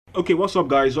Okay, what's up,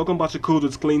 guys? Welcome back to Code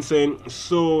with Clinton.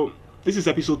 So, this is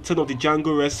episode 10 of the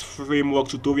Django Rest Framework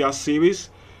tutorial series.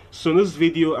 So, in this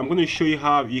video, I'm going to show you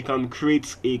how you can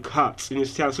create a cart in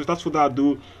Instagram. So, that's what I'll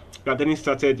do. We are getting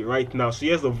started right now. So,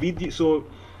 here's the video. So,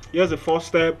 here's the first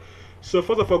step. So,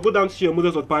 first of all, go down to your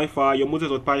models.py file. Your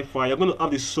models.py file. You're going to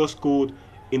have the source code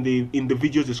in the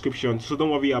video description. So, don't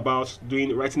worry about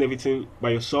writing everything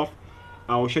by yourself.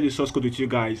 I'll share the source code with you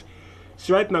guys.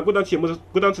 So right now, go down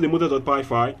to the models.py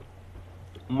file.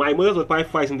 My models.py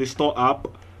file is in the store app,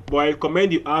 but I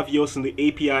recommend you have yours in the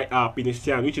API app in the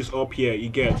stand, which is up here. You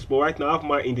get. But right now, I have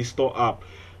mine in the store app.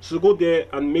 So go there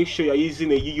and make sure you're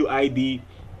using a UUID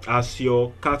as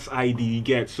your cat's ID. You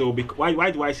get. So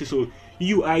why do I say so?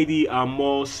 UUID are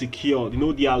more secure. You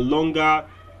know, they are longer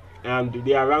and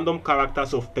they are random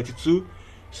characters of 32,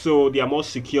 so they are more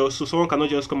secure, so someone cannot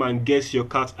just come and guess your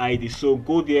cat ID. So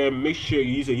go there, make sure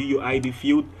you use a UUID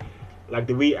field like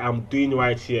the way I'm doing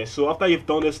right here. So after you've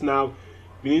done this, now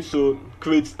we need to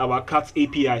create our cat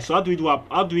API. So how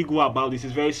do we go about this?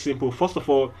 It's very simple. First of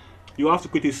all, you have to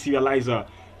create a serializer.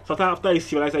 So after a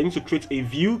serializer, you need to create a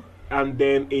view and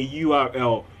then a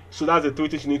URL. So that's the three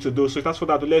things you need to do. So that's for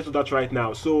that. Let's do that right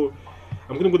now. So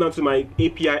I'm going to go down to my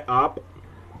API app.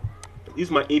 This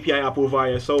is my API app over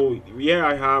here. So here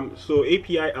I am. So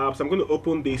API apps. I'm going to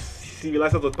open the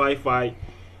serializer.py file.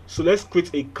 So let's create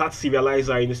a cat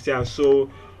serializer in the stand.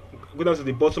 So go down to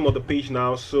the bottom of the page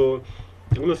now. So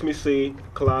I'm going to say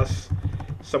class.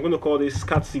 So I'm going to call this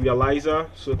cat serializer.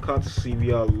 So cat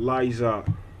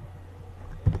serializer.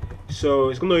 So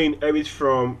it's going to inherit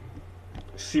from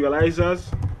serializers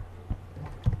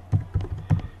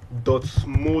dot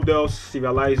model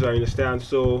serializer. Understand?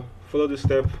 So follow this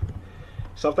step.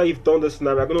 So after you've done this,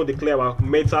 now we're going to declare our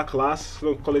meta class.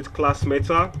 We're going to call it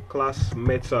class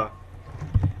meta.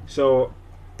 So,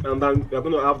 and then we're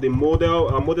going to have the model.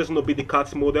 Our model is going to be the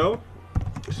cat model.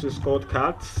 So it's called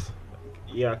cats.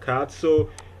 Yeah, cat.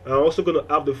 So I'm also going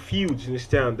to have the fields.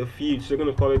 Understand? The fields. So we're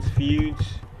going to call it fields.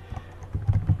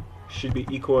 Should be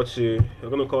equal to. We're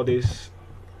going to call this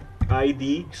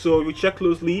ID. So if you check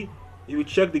closely, if you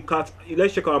check the cat,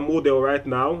 let's check our model right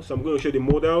now. So I'm going to show the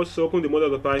model. So open the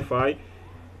model.py file.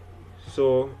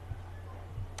 So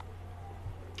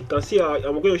you can see I'm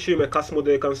going to show you my cat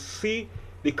model. You can see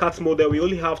the cat model. We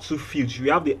only have two fields. We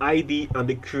have the ID and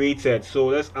the created. So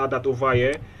let's add that over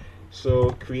here. So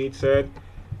created.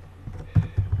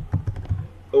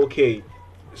 Okay.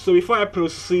 So before I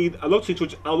proceed, I'd love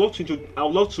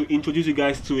to introduce you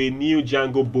guys to a new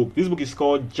Django book. This book is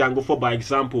called Django 4 by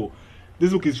example.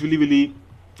 This book is really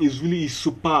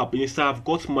superb. Yes, I've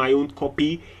got my own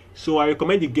copy. So I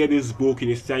recommend you get this book in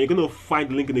this time. You're going to find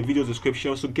the link in the video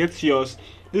description. So get yours.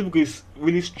 This book is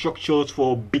really structured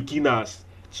for beginners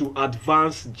to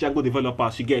advanced Django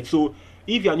developers. You get. So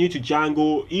if you are new to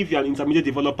Django, if you are an intermediate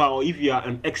developer, or if you are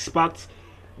an expert,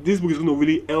 this book is going to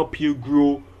really help you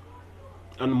grow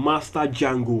and master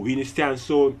Django. You understand?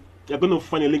 So you're going to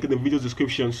find a link in the video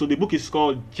description. So the book is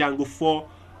called Django 4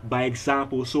 by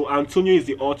example. So Antonio is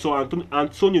the author.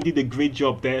 Antonio did a great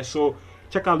job there. So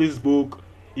check out this book.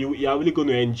 You are really going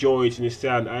to enjoy it.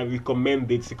 Understand? I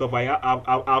recommend it because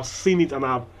I've seen it and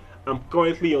I'm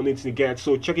currently on it to get.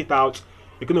 So check it out.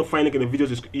 You're going to find a link in the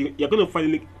videos. You're going to find a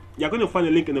link. You're going to find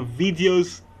a link in the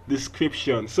videos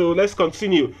description. So let's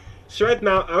continue. So right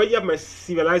now I already have my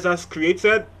serializers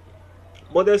created,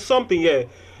 but there's something here.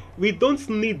 We don't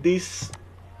need this.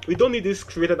 We don't need this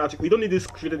created. We don't need this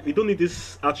created. We don't need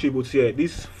this attributes here.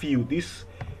 This field. This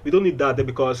we don't need that there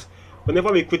because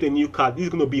whenever we create a new card, this is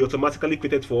going to be automatically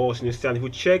created for us. Understand? If you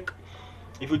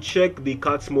check the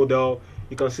cards model,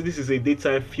 you can see this is a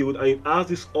datetime field and it has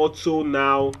this auto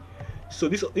now. So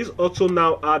this auto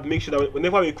now add, make sure that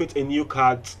whenever we create a new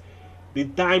card, the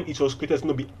time it was created is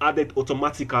going to be added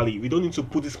automatically. We don't need to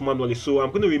put this manually. So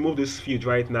I'm going to remove this field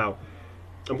right now.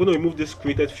 I'm going to remove this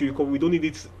created field because we don't need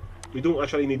it. We don't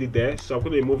actually need it there. So I'm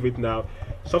going to remove it now.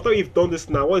 So after you've done this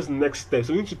now, what is the next step?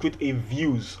 So we need to create a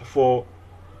views for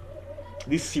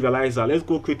this serializer. Let's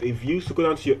go create a view. So go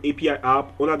down to your API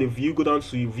app. Under the view, go down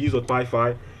to views.py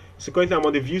file. So currently I'm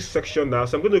on the view section now.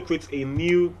 So I'm going to create a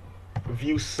new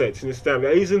view set. Understand? We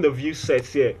are using the view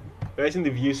sets here. We're using the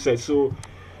view set. So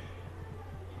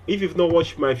if you've not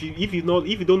watched my view, if you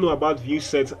don't know about view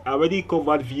sets, I already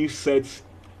covered view sets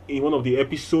in one of the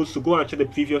episodes. So go and check the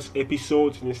previous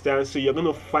episodes. Understand? So you're going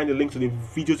to find the link to the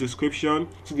video description.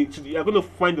 You're going to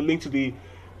find the link to the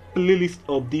playlist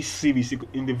of this series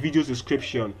in the video's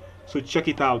description. So check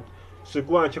it out. So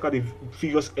go and check out the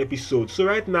previous episode. So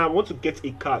right now I want to get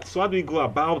a card. So how do we go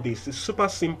about this? It's super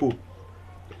simple.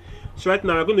 So right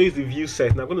now I'm going to use the view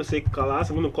set. Now I'm going to say class.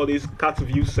 I'm going to call this cat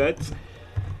view set.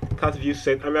 cart view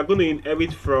set, and we are going to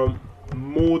inherit from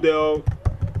model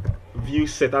view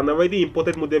set. And I already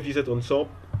imported model view set on top.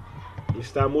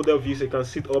 It's that model view set, you can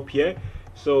see it up here.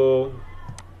 So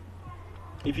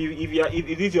if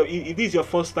it is your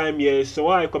first time here, so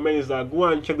what I recommend is that go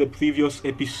and check the previous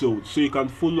episode so you can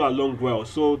follow along well.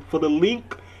 So for the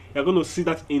link, you're going to see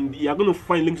that you're going to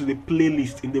find link to the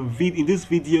playlist in this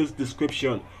video's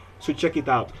description. So check it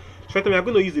out. So right now we are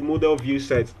going to use the model view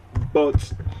set,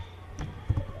 but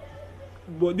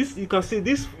this, you can see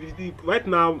this right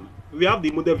now we have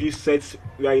the model view set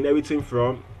we are inheriting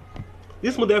from.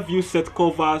 This model view set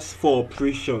covers 4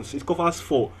 operations. It covers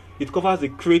 4. It covers the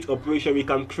create operation. We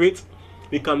can create,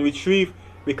 we can retrieve,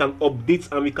 we can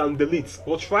update, and we can delete.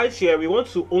 But right here we want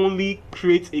to only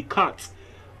create a cart.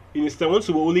 Instead, we want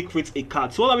to only create a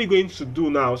cart. So what are we going to do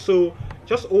now? So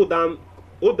just hold down.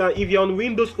 If you're on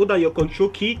Windows, hold down your control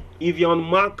key. If you're on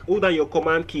Mac, hold down your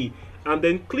command key, and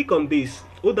then click on this.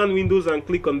 Hold down Windows and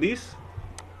click on this.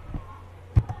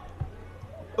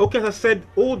 Okay, as I said,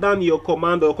 hold down your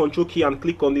command or control key and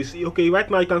click on this. Okay, right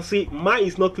now you can see mine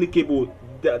is not clickable.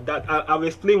 I'll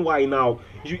explain why now.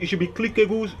 It should be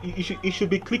clickable. It should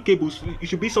be clickable. It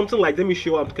should be something like, let me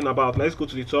show you what I'm talking about. Let's go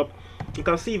to the top. You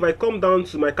can see if I come down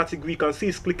to my category, you can see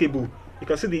it's clickable. You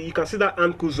can see that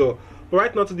hand cursor. But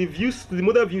right now to the views, to the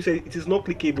model view set, it is not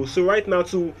clickable. So right now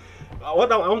to I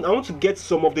want to get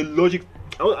some of the logic.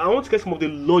 I want to get some of the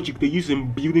logic they use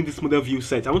in building this model view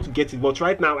set. I want to get it, but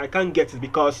right now I can't get it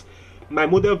because my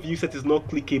model view set is not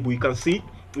clickable. You can see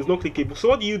it's not clickable. So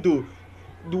what do you do?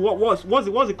 What's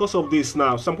the cause of this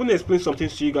now? So I'm going to explain some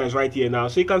things to you guys right here now.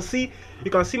 So you can see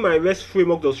my REST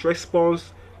framework does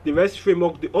response. The REST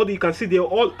framework, you can see they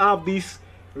all have this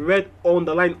red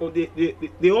underline.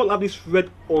 They all have this red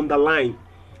underline.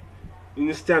 You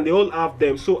understand? They all have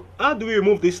them. So how do we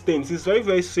remove these things? It's very,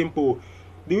 very simple.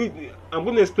 I'm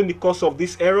going to explain the cause of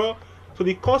this error. So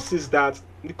the cause is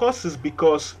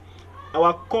because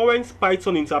our current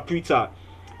Python interpreter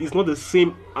is not the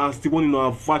same as the one in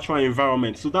our virtual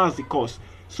environment. So that's the cause.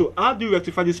 So how do you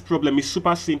rectify this problem? It's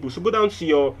super simple. So go down to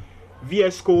your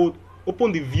VS Code,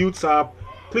 open the View tab,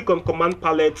 click on Command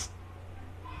Palette.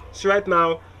 So right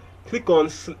now, click on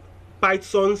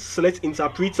Python Select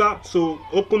Interpreter. So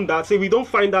open that. So if you don't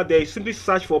find that there, simply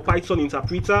search for Python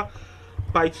Interpreter.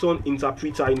 Python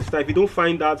Interpreter instead. If you don't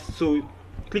find that, so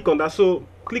click on that. So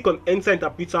click on Enter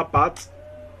Interpreter part.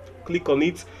 Click on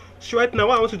it. So right now,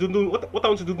 what I want you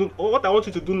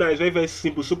to do now is very, very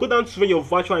simple. So go down to where your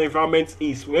virtual environment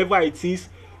is, wherever it is.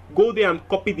 Go there and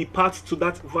copy the path to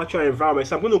that virtual environment.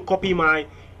 So I'm going to copy mine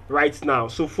right now.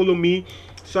 So follow me.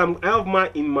 So I have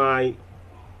mine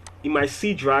in my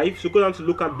C drive. So go down to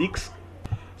local disk.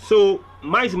 So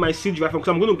mine is in my C drive.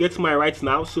 So I'm going to get mine right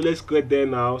now. So let's get there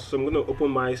now. So I'm going to open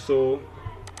my so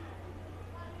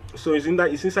it's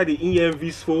inside the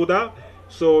envs folder.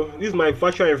 So this is my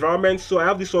virtual environment. So I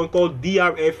have this one called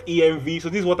drf env. So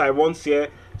this is what I want here.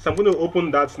 So I'm going to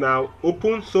open that now.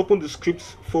 Open the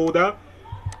scripts folder.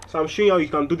 So I'm showing you how you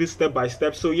can do this step by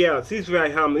step. So yeah, this is where I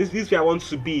am. This is where I want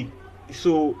to be.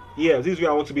 So yeah, this is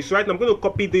where I want to be. So right now I'm going to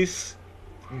copy this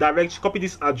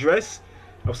address.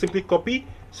 I'll simply copy.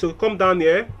 So come down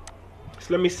here.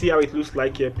 So let me see how it looks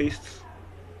like here. Paste.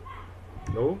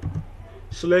 No.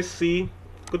 So let's see.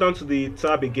 Go down to the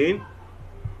tab again.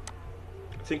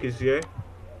 I think it's here.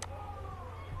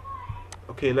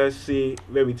 Okay, let's see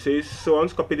where it is. So I want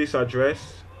to copy this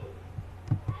address.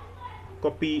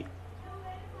 Copy,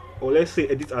 or let's say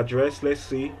edit address. Let's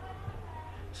see.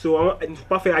 So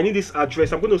perfect. I need this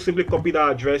address. I'm going to simply copy that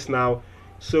address now.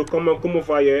 So come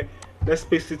over here. Let's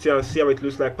paste it here and see how it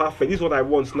looks like. Perfect. This is what I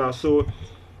want now. So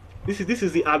this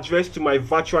is the address to my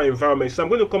virtual environment. So I'm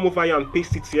going to come over here and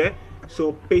paste it here.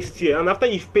 So paste here, and after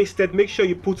you've pasted, make sure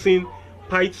you put in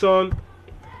Python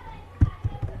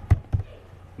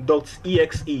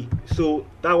 .exe. So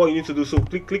that's what you need to do. So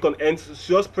click on enter.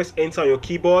 So just press enter on your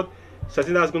keyboard. So I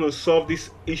think that's going to solve this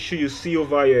issue you see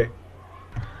over here.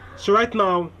 So right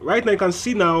now you can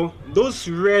see now those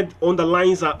red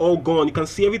underlines are all gone. You can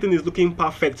see everything is looking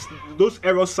perfect. Those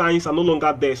error signs are no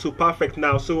longer there. So perfect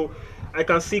now. So I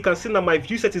can see now my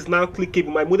view set is now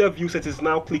clickable. My model view set is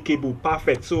now clickable.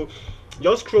 Perfect. So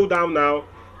just scroll down now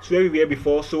to where we were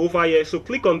before. So over here, so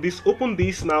click on this, open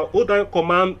this now, hold down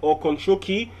command or control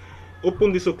key,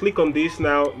 open this. So click on this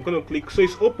now. I'm going to click. So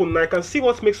it's open now. I can see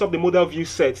what makes up the model view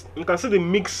set. You can see the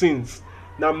mixins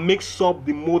that makes up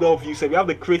the model view set. We have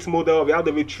the create model, we have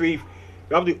the retrieve,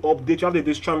 we have the update, we have the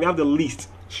destroy, we have the list.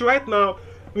 So right now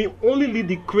we only need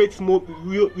the create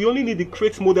we only need the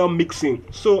create model mixing.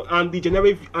 So and the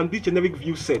generic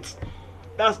view set.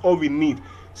 That's all we need.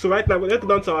 So right now, let's go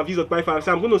down to our views.py.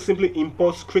 So I'm going to simply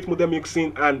import create model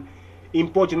mixin and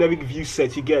import generic view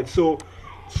set. You get so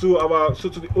to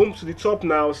the home to the top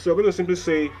now. So we're going to simply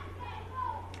say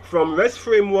from rest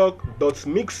framework dot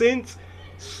mixin.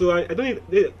 So I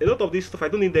don't need a lot of this stuff. I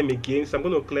don't need them again. So I'm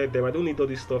going to clear them. I don't need all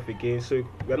this stuff again. So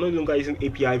we are no longer using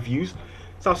API views.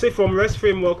 So I'll say from rest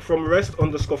framework, from rest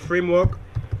underscore framework,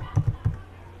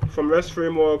 from rest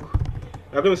framework,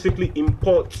 I'm going to simply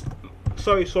import.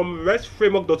 Sorry, from rest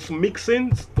framework dot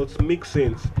mixin.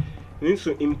 You need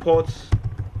to import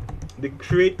the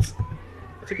create.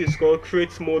 I think it's called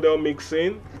create model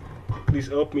mixin. Please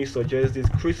help me suggest this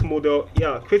create model.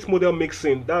 Yeah, create model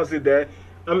mixin. That's it there.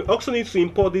 And we also need to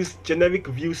import this generic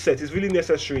view set. It's really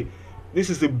necessary. This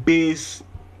is the base.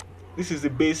 This is the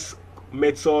base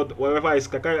method. Whatever it's,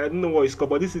 I don't know what it's called,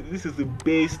 but this is the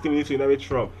base thing we need to inherit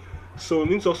from. So we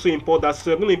need to also import that.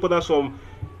 So I'm going to import that from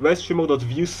rest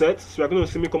framework.viewSet. So we're going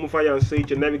to simply come over here and say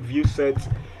generic view set.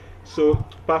 So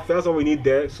perfect. That's all we need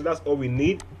there. So that's all we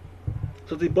need.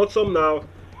 So the bottom now,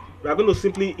 we're going to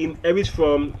simply inherit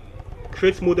from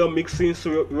create model mixin. So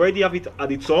we already have it at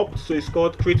the top. So it's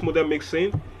called create model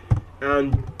mixin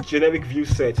and generic view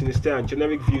set. You understand?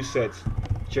 Generic view set.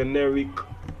 Generic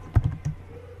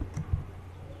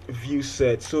view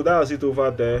set. So that's it over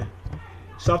there.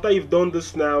 So after you've done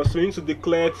this now, so you need to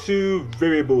declare two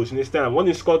variables. You understand? One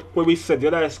is called query set, the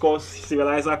other is called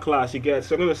serializer class. You get.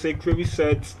 So I'm going to say query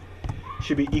set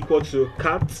should be equal to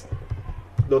cat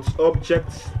dot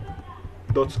object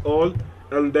dot all,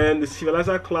 and then the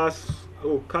serializer class,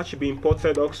 cat should be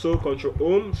imported also. Control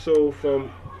home. So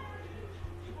from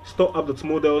store app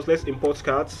models, let's import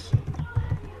cats.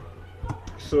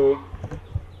 So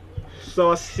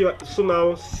now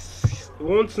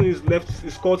one thing is left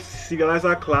is called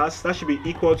serializer class. That should be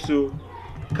equal to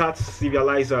cat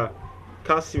serializer.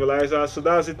 So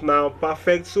that's it now.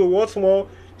 Perfect. So what's more,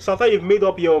 so after you've made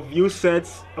up your view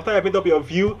sets, after you've made up your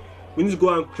view, we need to go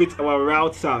and create our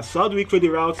router. So how do we create the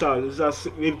router?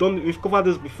 We've covered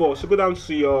this before. So go down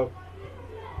to your,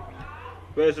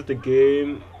 where is it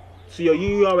again? To your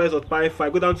urls.py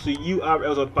file. Go down to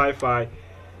urls.py file.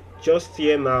 Just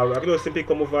here now, I'm going to simply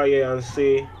come over here and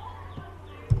say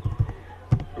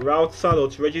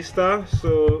router.register.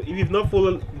 So if you've not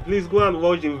followed, please go and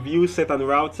watch the view set and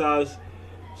routers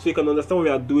so you can understand what we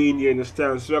are doing here.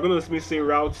 Understand? So we're going to say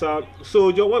router. So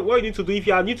what you need to do, if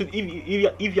you are new to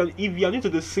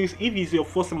the series, if it's your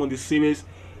first time on the series,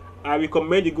 I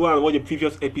recommend you go and watch the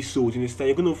previous episodes. Understand?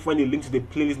 You're going to find a link to the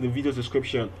playlist in the video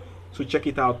description, so check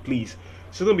it out, please. So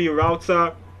it's going to be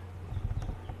router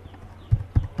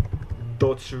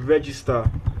dot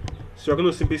register. So we're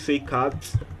going to simply say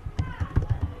cat,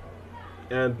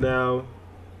 and now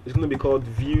it's going to be called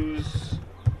views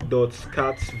dot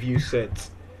cat view set.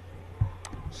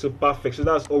 So perfect. So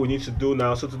that's all we need to do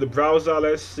now. So to the browser,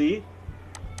 let's see.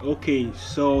 Okay,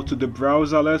 so to the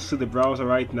browser, let's see the browser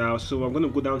right now. So I'm going to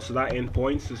go down to that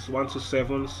endpoint. It's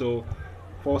 127. So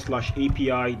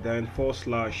 /API, then /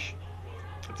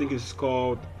 I think it's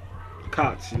called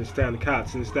cats. Understand?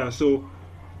 Cats. Understand? So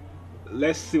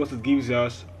let's see what it gives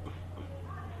us.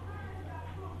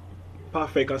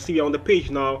 Perfect. I see we're on the page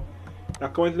now. We're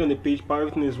currently on the page, but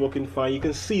everything is working fine. You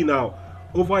can see now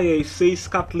over here it says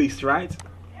cat list, right?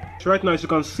 So right now, as you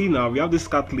can see now, we have this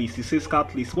cat list. It says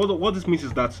cat list. What this means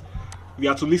is that we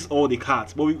have to list all the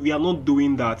cats, but we are not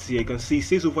doing that here. You can see it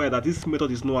says over here that this method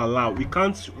is not allowed. We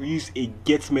can't use a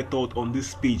get method on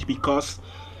this page because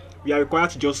we are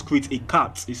required to just create a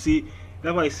cat. You see,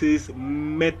 that's why it says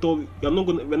method. We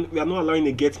are not allowing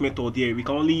a get method here. We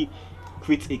can only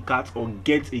create a cat or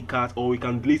get a cat, or we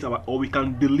can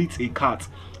delete a cat.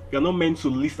 We are not meant to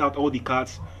list out all the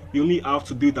cats. We only have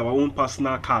to do it our own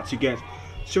personal cat. You get.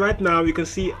 So right now you can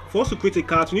see for us to create a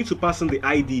cat, we need to pass in the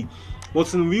ID.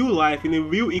 But in real life, in a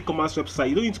real e-commerce website,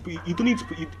 you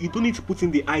don't need to put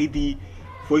in the ID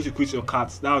for you to create your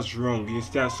cat. That's wrong. You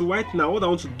understand? So right now, what I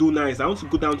want to do now is I want to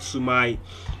go down to my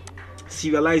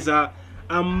serializer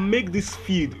and make this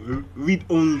field read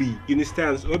only. You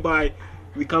understand? So whereby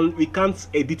we can't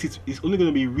edit it. It's only going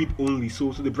to be read only.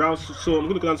 So the browser. So I'm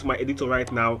going to go down to my editor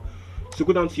right now. So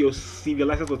go down to your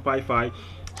serializer.py file.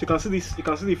 So you can see this. You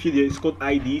can see the field here. It's called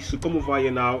ID. So come over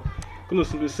here now. I'm going to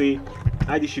simply say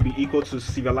ID should be equal to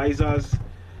serializers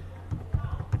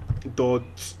dot.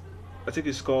 I think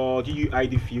it's called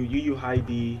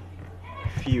UUID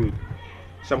field.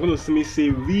 So I'm going to simply say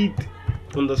read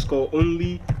underscore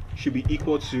only should be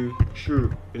equal to true.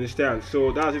 You understand?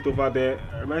 So that's it over there.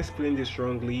 Am I explaining this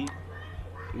wrongly?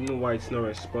 I don't know why it's not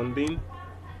responding.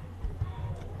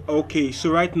 Okay,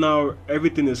 so right now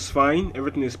everything is fine.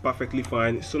 Everything is perfectly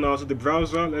fine. So now to the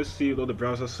browser, let's see what the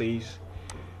browser says.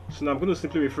 So now I'm going to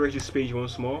simply refresh this page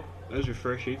once more. Let's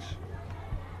refresh it.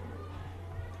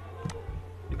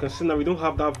 You can see now we don't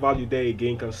have that value there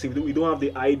again. You can see we don't have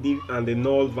the ID and the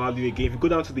null value again. If you go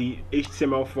down to the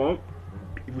HTML form,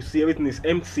 if you see everything is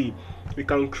empty, we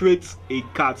can create a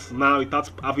cart now without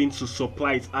having to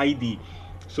supply its ID.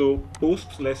 So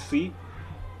post, let's see.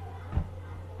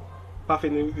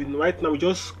 Perfect. Right now we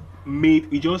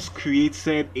just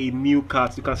created a new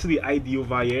cart. You can see the ID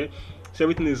over here. So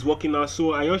everything is working now.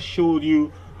 So I just showed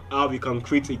you how we can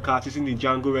create a cart using the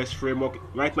Django Rest Framework.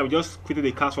 Right now we just created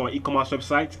a cart for our e-commerce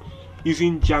website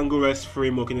using Django Rest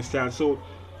Framework instead. So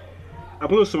I'm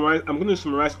going to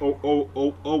summarize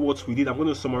all what we did. I'm going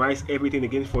to summarize everything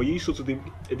again for you. So to the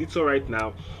editor right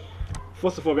now,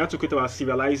 first of all, we have to create our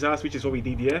serializers, which is what we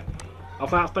did here.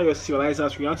 After your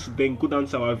serializers, we have to then go down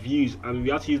to our views, and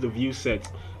we have to use the view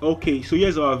set. Okay, so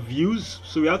here's our views.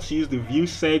 So we have to use the view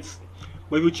sets.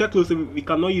 But if you check closely, we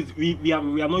cannot use we are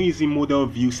not using model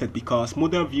view set, because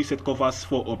model view set covers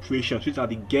 4 operations, which are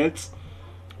the get,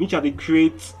 which are the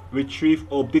create, retrieve,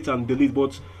 update, and delete.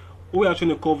 But what we are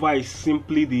trying to cover is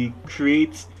simply the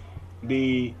create,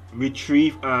 the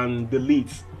retrieve, and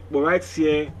delete. But right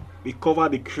here we cover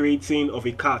the creating of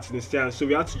a cart instead. So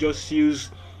we have to just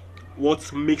use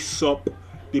what makes up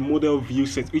the model view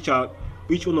set, which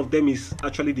one of them is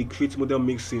actually the create model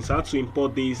mixing. So I have to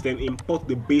import this, then import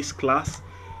the base class,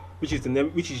 which is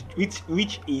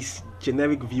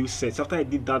generic view sets. After I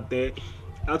did that there,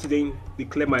 I have to then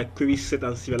declare my query set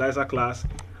and serializer class.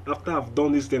 After I've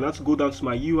done this, then I have to go down to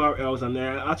my URLs, and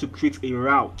then I have to create a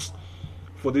route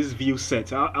for this view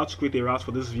set. I have to create a route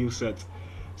for this view set.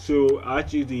 So I have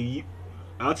to use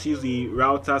the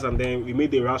routers, and then we made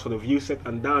the routes for the view set,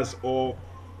 and that's all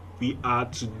we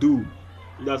had to do.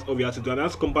 That's all we have to do. And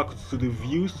let's come back to the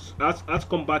views. Let's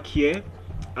come back here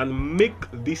and make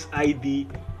this ID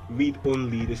read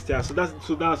only the star. So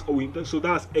that's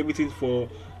everything for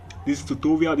this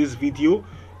tutorial, this video.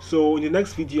 So in the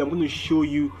next video, I'm going to show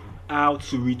you how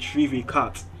to retrieve a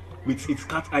cart with its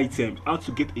cart items, how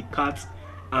to get a cart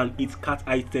and its cart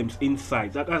items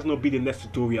inside. That has not been the next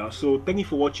tutorial. So thank you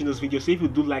for watching this video. So if you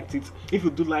do like this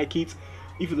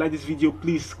video,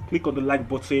 please click on the like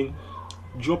button,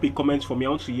 drop a comment for me. I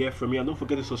want to hear from you, and don't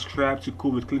forget to subscribe to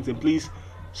Cool with Clinton. Please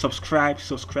subscribe.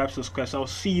 So I'll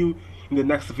see you in the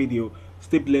next video.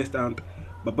 Stay blessed and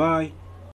bye bye.